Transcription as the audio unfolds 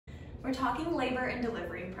We're talking labor and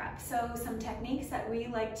delivery prep. So some techniques that we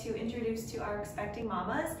like to introduce to our expecting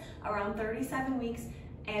mamas around 37 weeks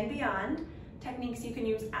and beyond. Techniques you can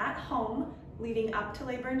use at home leading up to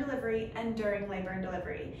labor and delivery and during labor and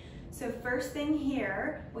delivery. So first thing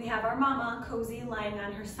here, we have our mama cozy lying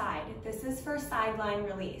on her side. This is for sideline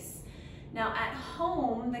release. Now at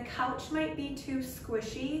home, the couch might be too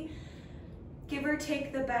squishy. Give or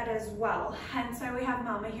take the bed as well. Hence why we have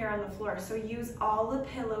mama here on the floor. So use all the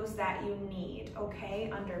pillows that you need, okay?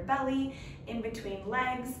 Under belly, in between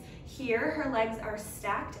legs. Here, her legs are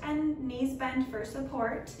stacked and knees bent for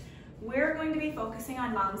support. We're going to be focusing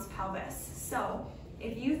on mom's pelvis. So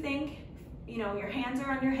if you think, your hands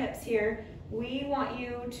are on your hips here, we want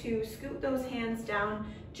you to scoot those hands down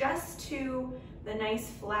just to the nice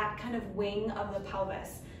flat kind of wing of the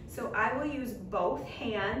pelvis. So I will use both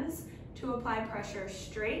hands to apply pressure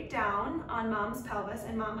straight down on mom's pelvis.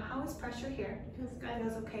 And mom, how is pressure here? Feels good.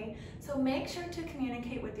 Feels okay. So make sure to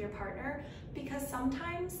communicate with your partner, because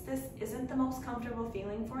sometimes this isn't the most comfortable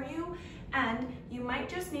feeling for you and you might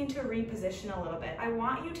just need to reposition a little bit. I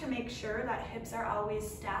want you to make sure that hips are always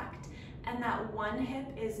stacked and that one hip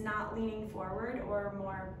is not leaning forward or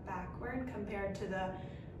more backward compared to the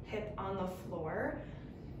hip on the floor.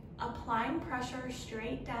 Applying pressure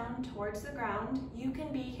straight down towards the ground. You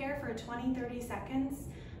can be here for 20-30 seconds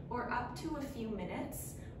or up to a few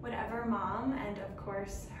minutes, whatever mom and of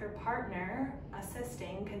course her partner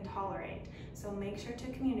assisting can tolerate. So make sure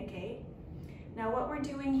to communicate. Now what we're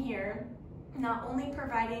doing here, not only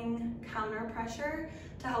providing counter pressure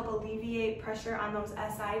to help alleviate pressure on those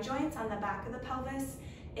SI joints on the back of the pelvis,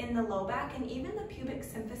 in the low back, and even the pubic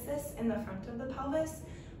symphysis in the front of the pelvis,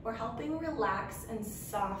 we're helping relax and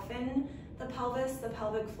soften the pelvis, the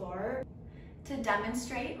pelvic floor. To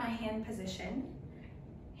demonstrate my hand position,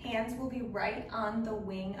 hands will be right on the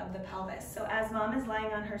wing of the pelvis. So as mom is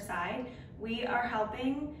lying on her side, we are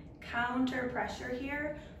helping counter pressure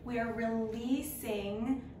here. We are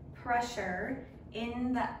releasing pressure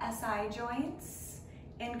in the SI joints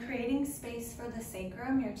and creating space for the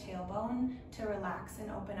sacrum, your tailbone, to relax and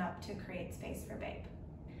open up to create space for babe.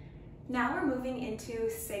 Now we're moving into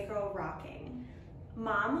sacral rocking.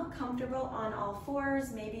 Mom, comfortable on all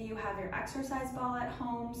fours. Maybe you have your exercise ball at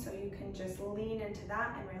home so you can just lean into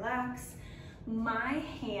that and relax. My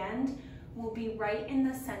hand will be right in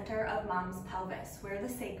the center of mom's pelvis, where the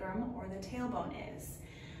sacrum or the tailbone is.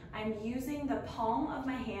 I'm using the palm of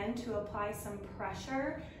my hand to apply some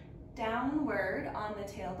pressure downward on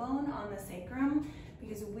the tailbone, on the sacrum,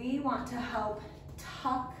 because we want to help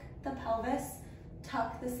tuck the pelvis,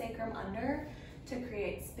 tuck the sacrum under to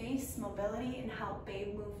create space, mobility, and help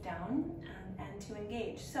babe move down and to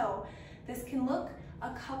engage. So this can look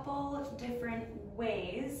a couple different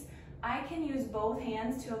ways. I can use both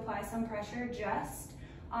hands to apply some pressure just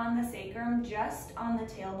on the sacrum, just on the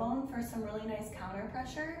tailbone for some really nice counter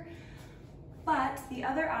pressure. But the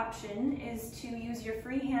other option is to use your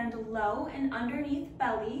free hand low and underneath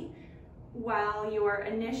belly while your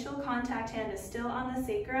initial contact hand is still on the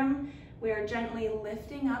sacrum. We are gently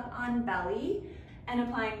lifting up on belly and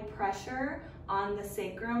applying pressure on the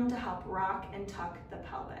sacrum to help rock and tuck the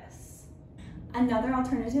pelvis. Another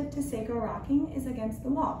alternative to sacral rocking is against the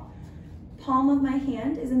wall. Palm of my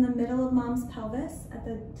hand is in the middle of mom's pelvis at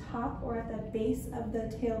the top or at the base of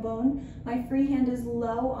the tailbone. My free hand is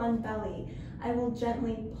low on belly. I will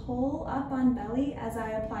gently pull up on belly as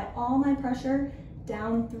I apply all my pressure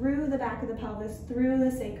down through the back of the pelvis, through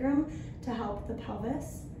the sacrum to help the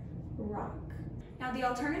pelvis rock. Now the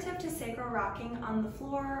alternative to sacral rocking on the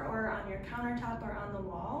floor or on your countertop or on the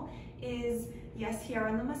wall is, yes, here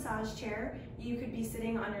on the massage chair. You could be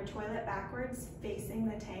sitting on your toilet backwards facing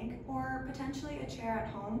the tank, or potentially a chair at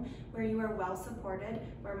home where you are well supported,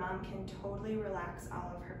 where mom can totally relax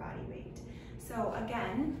all of her body weight. So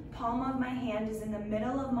again, palm of my hand is in the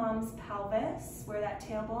middle of mom's pelvis where that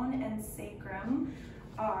tailbone and sacrum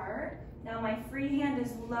are. Now my free hand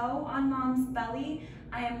is low on mom's belly.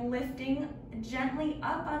 I am lifting gently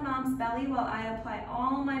up on mom's belly while I apply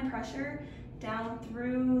all my pressure down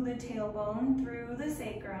through the tailbone, through the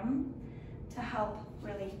sacrum to help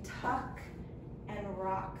really tuck and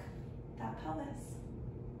rock that pelvis.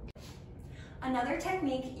 Another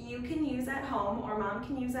technique you can use at home, or mom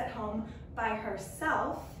can use at home by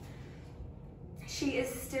herself. She is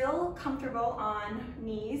still comfortable on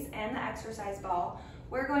knees and the exercise ball.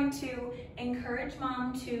 We're going to encourage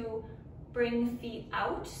mom to bring feet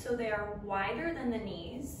out so they are wider than the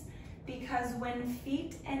knees, because when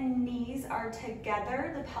feet and knees are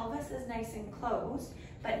together, the pelvis is nice and closed.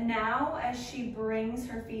 But now as she brings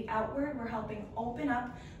her feet outward, we're helping open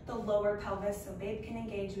up the lower pelvis so babe can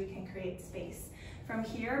engage, we can create space. From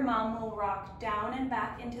here, mom will rock down and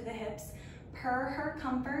back into the hips. Per her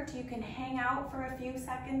comfort, you can hang out for a few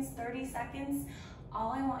seconds, 30 seconds.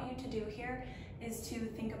 All I want you to do here is to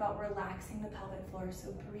think about relaxing the pelvic floor,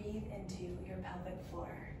 so breathe into your pelvic floor.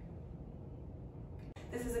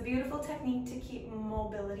 This is a beautiful technique to keep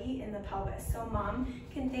mobility in the pelvis. So mom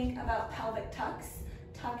can think about pelvic tucks,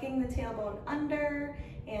 tucking the tailbone under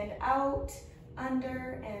and out,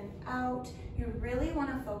 under and out. You really want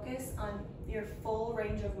to focus on your full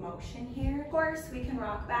range of motion here. Of course, we can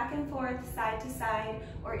rock back and forth, side to side,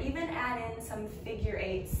 or even add in some figure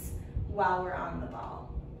eights while we're on the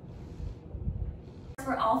ball.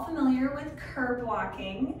 We're all familiar with curb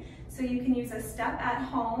walking, so you can use a step at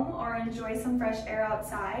home or enjoy some fresh air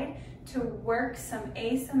outside to work some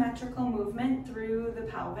asymmetrical movement through the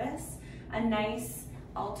pelvis. A nice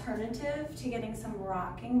alternative to getting some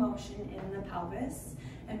rocking motion in the pelvis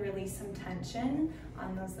and release some tension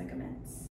on those ligaments.